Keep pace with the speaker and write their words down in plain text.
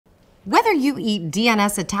Whether you eat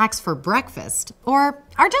DNS attacks for breakfast or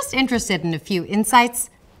are just interested in a few insights,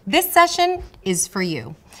 this session is for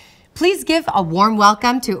you. Please give a warm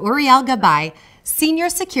welcome to Uriel Gabay, Senior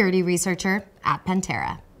Security Researcher at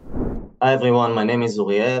Pentera. Hi everyone, my name is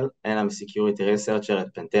Uriel and I'm a security researcher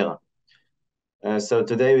at Pentera. So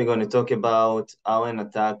today we're going to talk about how an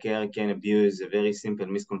attacker can abuse a very simple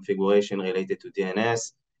misconfiguration related to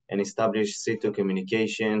DNS and establish C2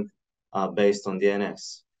 communication based on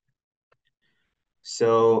DNS.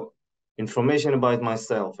 So information about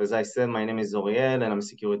myself. As I said, my name is Uriel and I'm a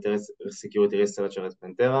security researcher at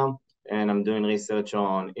Pentera, and I'm doing research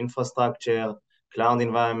on infrastructure, cloud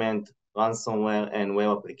environment, ransomware, and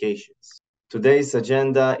web applications. Today's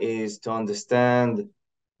agenda is to understand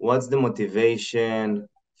what's the motivation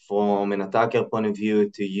from an attacker point of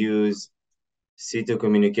view to use C2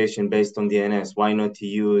 communication based on DNS. Why not to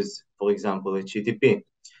use, for example, HTTP?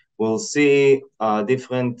 We'll see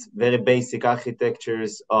different, very basic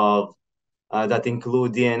architectures of that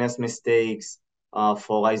include DNS mistakes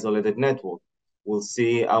for isolated network. We'll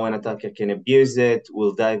see how an attacker can abuse it.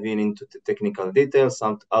 We'll dive into the technical details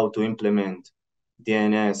on how to implement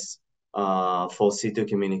DNS for C2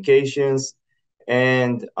 communications,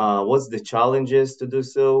 and what's the challenges to do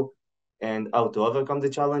so, and how to overcome the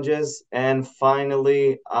challenges, and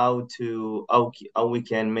finally how we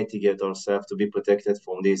can mitigate ourselves to be protected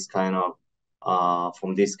from this kind of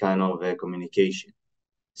communication.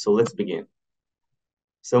 So let's begin.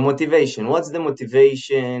 So motivation. What's the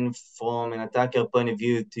motivation from an attacker point of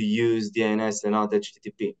view to use DNS and not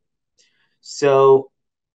HTTP? So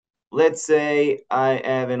let's say I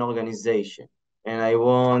have an organization and I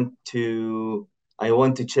want to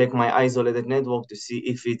check my isolated network to see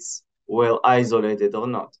if it's well isolated or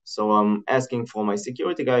not. So I'm asking for my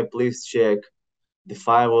security guy, please check the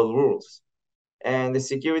firewall rules. And the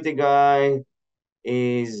security guy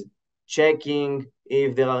is checking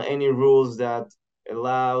if there are any rules that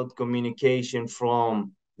allowed communication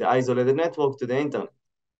from the isolated network to the internet.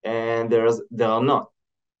 And there are not.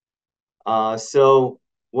 So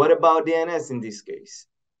what about DNS in this case?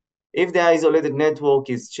 If the isolated network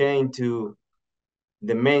is chained to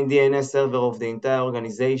the main DNS server of the entire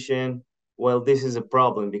organization, well, this is a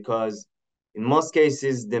problem because in most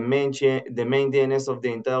cases, the main DNS of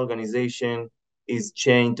the entire organization is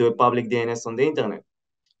chained to a public DNS on the internet.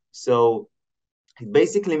 So it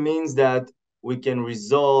basically means that we can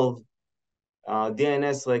resolve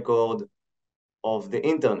DNS record of the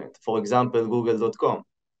internet, for example, google.com,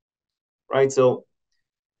 right? So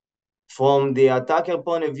from the attacker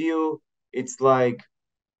point of view, it's like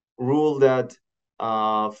rule that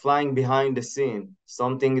flying behind the scene,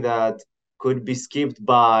 something that could be skipped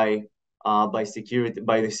by the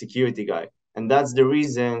security guy. And that's the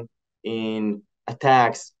reason in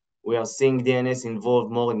attacks, we are seeing DNS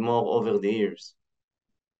involved more and more over the years.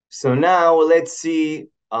 So now let's see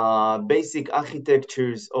basic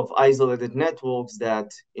architectures of isolated networks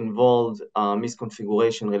that involve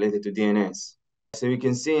misconfiguration related to DNS. So you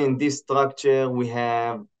can see in this structure, we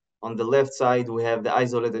have on the left side, we have the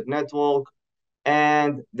isolated network,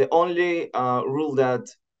 and the only rule that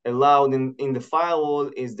allowed in the firewall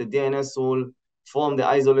is the DNS rule from the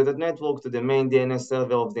isolated network to the main DNS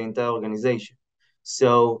server of the entire organization.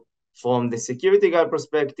 So from the security guy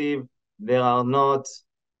perspective, there are not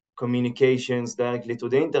communications directly to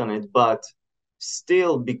the internet, but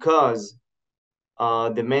still because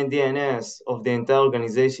the main DNS of the entire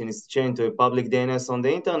organization is chained to a public DNS on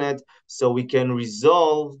the internet, so we can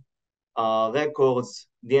resolve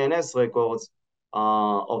DNS records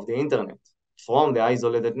of the internet from the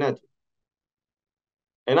isolated network.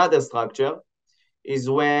 Another structure is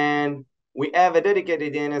when we have a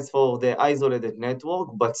dedicated DNS for the isolated network,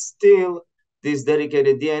 but still this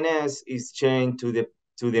dedicated DNS is chained to the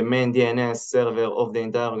main DNS server of the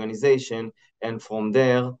entire organization, and from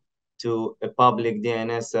there to a public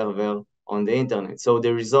DNS server on the internet. So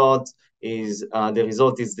the result is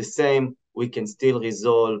the same. We can still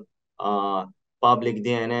resolve public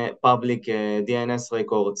DNS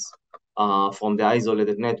records from the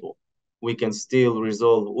isolated network. We can still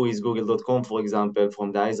resolve who is google.com, for example,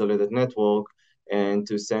 from the isolated network, and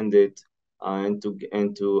to send it and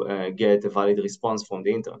to get a valid response from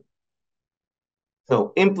the internet.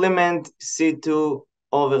 So implement C2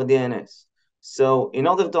 over DNS. So in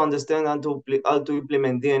order to understand how to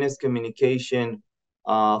implement DNS communication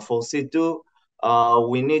for C2,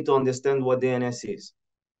 we need to understand what DNS is.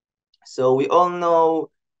 So we all know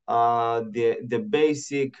the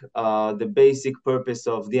basic purpose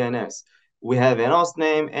of DNS. We have an host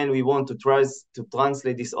name, and we want to try to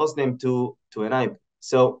translate this host name to an IP.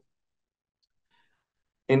 So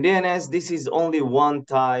in DNS, this is only one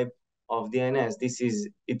type of DNS.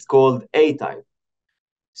 It's called A type.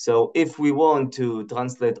 So if we want to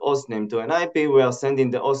translate hostname to an IP, we are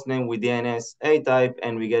sending the hostname with DNS A type,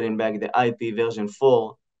 and we're getting back the IP version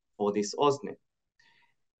 4 for this hostname.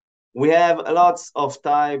 We have lots of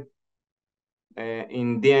type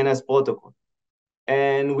in DNS protocol.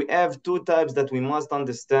 And we have two types that we must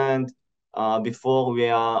understand before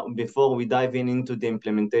we dive into the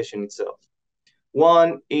implementation itself.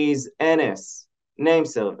 One is NS, name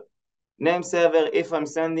server. Name server, if I'm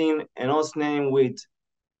sending an hostname with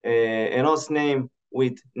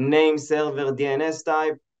name server DNS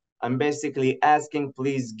type, I'm basically asking,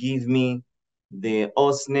 please give me the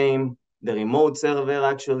hostname, the remote server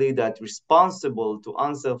actually that's responsible to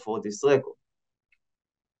answer for this record.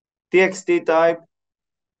 TXT type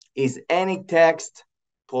is any text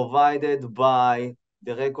provided by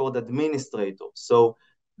the record administrator. So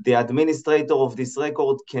the administrator of this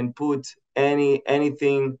record can put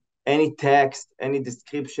anything, any text, any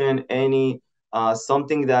description, any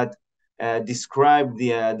something that describe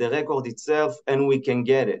the record itself, and we can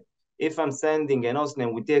get it. If I'm sending an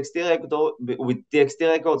hostname with TXT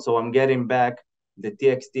record, so I'm getting back the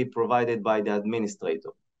TXT provided by the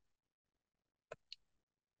administrator.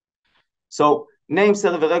 So name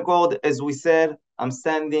server record, as we said, I'm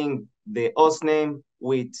sending the hostname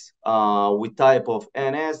with type of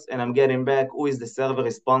NS, and I'm getting back who is the server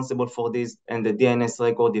responsible for this, and the DNS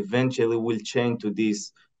record eventually will change to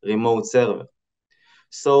this remote server.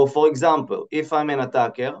 So for example, if I'm an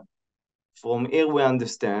attacker, from here we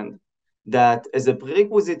understand that as a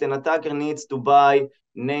prerequisite, an attacker needs to buy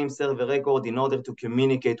name server record in order to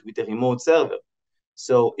communicate with a remote server.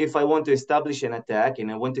 So if I want to establish an attack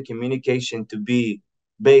and I want the communication to be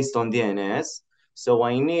based on DNS, so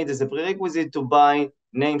I need as a prerequisite to buy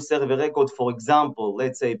name server record, for example,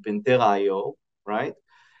 let's say Pentera.io, right?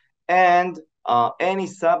 And any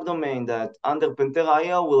subdomain that under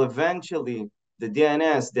Pentera.io will eventually, the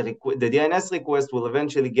DNS request will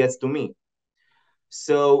eventually get to me.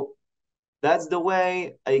 So that's the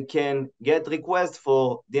way I can get requests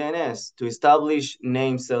for DNS to establish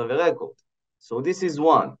name server record. So this is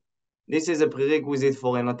one. This is a prerequisite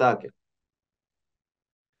for an attacker.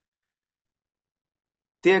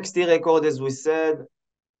 TXT record, as we said,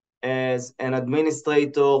 as an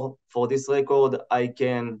administrator for this record, I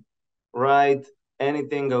can write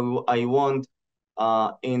anything I want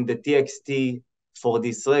in the TXT for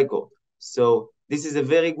this record. So this is a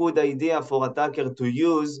very good idea for attacker to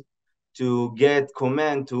use to get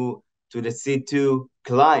command to the C2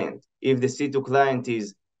 client. If the C2 client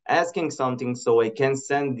is asking something, so I can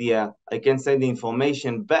send the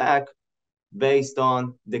information back based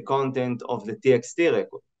on the content of the TXT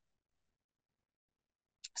record.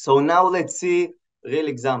 So now let's see real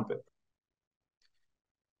example.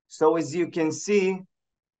 So as you can see,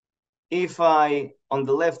 if on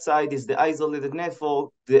the left side is the isolated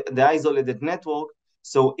network, the isolated network.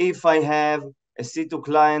 So if I have a C2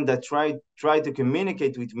 client that try to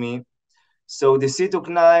communicate with me, so the C2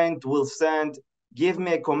 client will send, give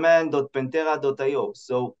me a command.pentera.io.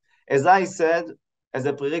 So as I said, as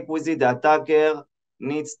a prerequisite, the attacker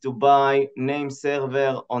needs to buy name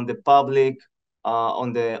server on the public,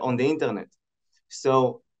 on the internet.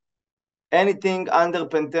 So anything under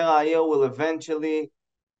Pentera.io will eventually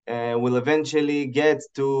get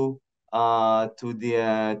to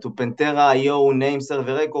Pentera.io name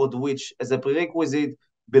server record, which as a prerequisite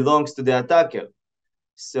belongs to the attacker.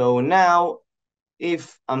 So now,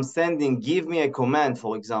 if I'm sending, give me a command,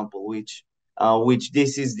 for example, which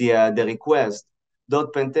this is the request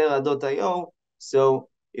 .pentera.io, so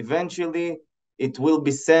eventually it will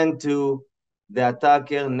be sent to the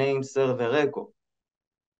attacker name server record,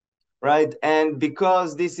 right? And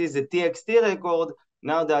because this is a TXT record,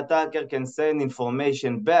 now the attacker can send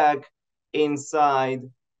information back inside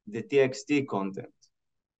the TXT content.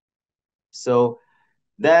 So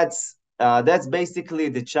that's basically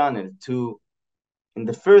the channel to, in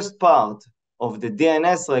the first part of the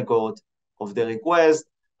DNS record of the request,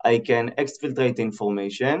 I can exfiltrate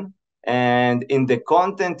information. And in the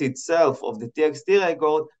content itself of the TXT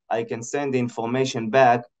record, I can send the information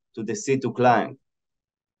back to the C2 client.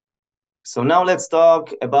 So now let's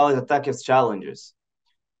talk about attackers' challenges.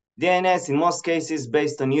 DNS in most cases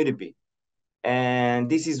based on UDP. And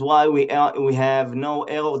this is why we have no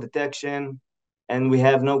error detection and we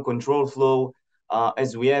have no control flow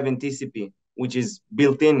as we have in TCP, which is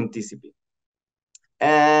built in TCP.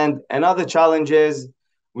 And another challenges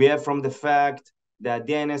we have from the fact that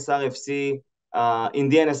DNS RFC, in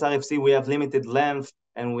DNS RFC, we have limited length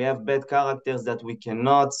and we have bad characters that we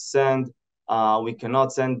cannot send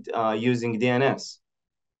using DNS.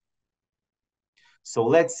 So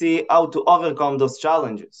let's see how to overcome those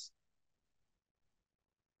challenges.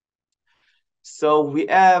 So we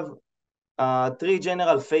have three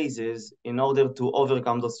general phases in order to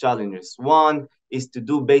overcome those challenges. One is to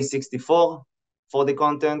do base 64 for the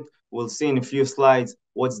content. We'll see in a few slides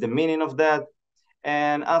what's the meaning of that.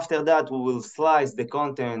 And after that, we will slice the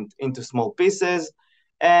content into small pieces.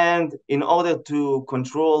 And in order to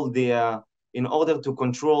control the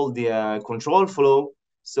control flow,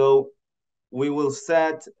 so we will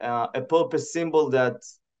set a purpose symbol that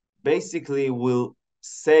basically will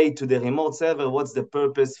say to the remote server what's the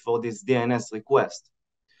purpose for this DNS request.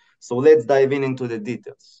 So let's dive into the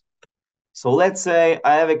details. So let's say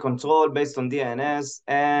I have a control based on DNS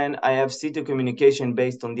and I have C2 communication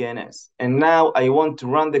based on DNS. And now I want to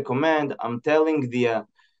run the command. I'm telling the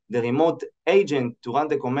remote agent to run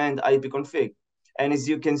the command ipconfig. And as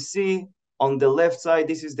you can see on the left side,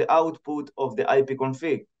 this is the output of the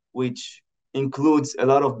ipconfig, which includes a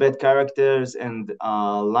lot of bad characters and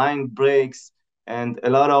line breaks and a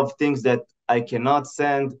lot of things that I cannot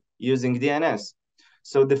send using DNS.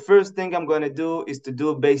 So the first thing I'm going to do is to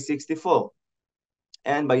do base 64.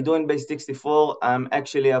 And by doing base 64, I'm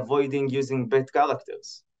actually avoiding using bad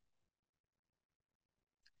characters.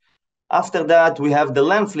 After that, we have the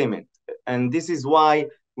length limit. And this is why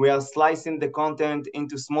we are slicing the content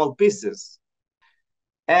into small pieces.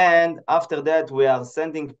 And after that, we are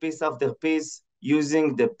sending piece after piece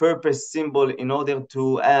using the purpose symbol in order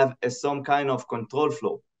to have some kind of control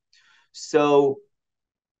flow. So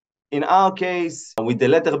in our case, with the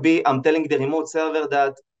letter B, I'm telling the remote server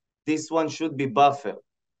that this one should be buffered.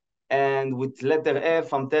 And with letter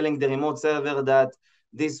F, I'm telling the remote server that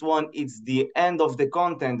this one is the end of the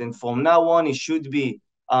content. And from now on, it should be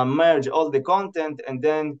merge all the content and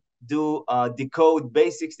then do decode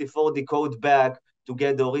base 64, decode back to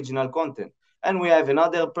get the original content. And we have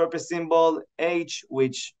another purpose symbol, H,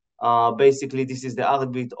 which basically this is the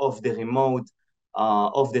heartbeat of the remote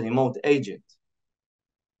agent.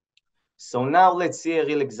 So now let's see a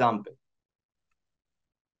real example.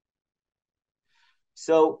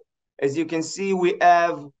 So as you can see, we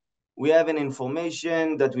have an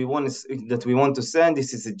information that we want to send.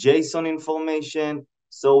 This is a JSON information.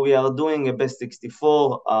 So we are doing a base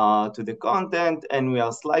 64 to the content, and we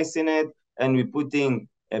are slicing it, and we're putting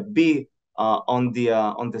a B on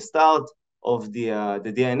the start of the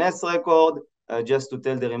DNS record, just to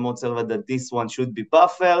tell the remote server that this one should be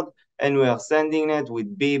buffered, and we are sending it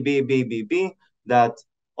with B, that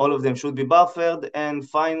all of them should be buffered. And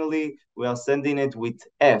finally, we are sending it with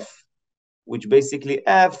F, which basically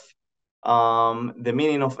F, the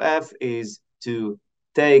meaning of F is to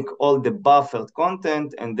take all the buffered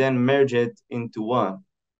content and then merge it into one.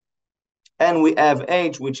 And we have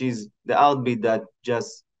H, which is the heartbeat that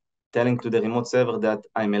just telling to the remote server that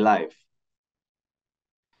I'm alive.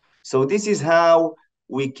 So this is how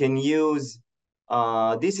we can use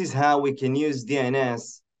DNS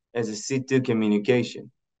as a C2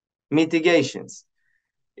 communication. Mitigations.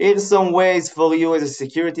 Here's some ways for you as a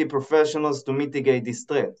security professionals to mitigate this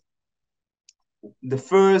threat. The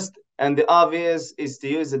first and the obvious is to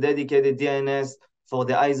use a dedicated DNS for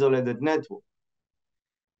the isolated network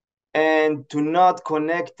and to not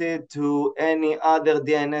connect it to any other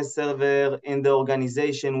DNS server in the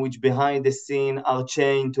organization which behind the scene are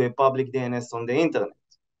chained to a public DNS on the internet.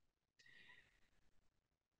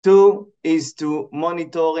 Two is to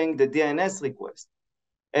monitoring the DNS request.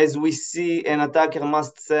 As we see, an attacker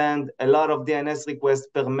must send a lot of DNS requests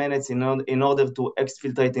per minute in order to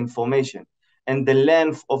exfiltrate information. And the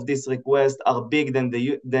length of this request are big than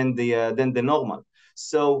the normal.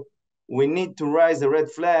 So we need to raise a red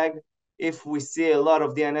flag if we see a lot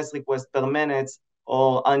of DNS requests per minute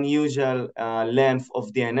or unusual length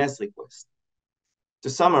of DNS requests. To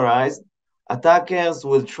summarize, attackers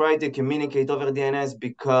will try to communicate over DNS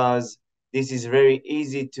because this is very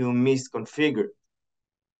easy to misconfigure.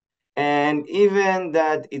 And even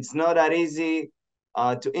that it's not that easy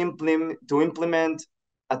to implement,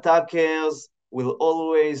 attackers will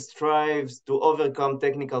always strive to overcome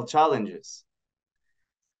technical challenges.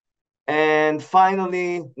 And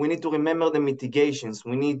finally, we need to remember the mitigations.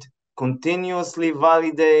 We need continuously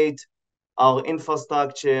validate our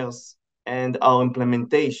infrastructures and our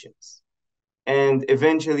implementations, and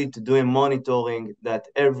eventually to do a monitoring that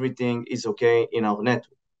everything is okay in our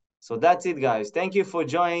network. So that's it, guys. Thank you for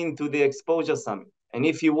joining to the Exposure Summit. And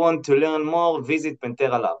if you want to learn more, visit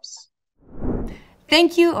Pentera Labs.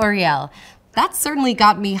 Thank you, Uriel. That certainly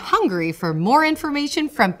got me hungry for more information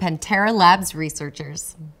from Pentera Labs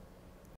researchers.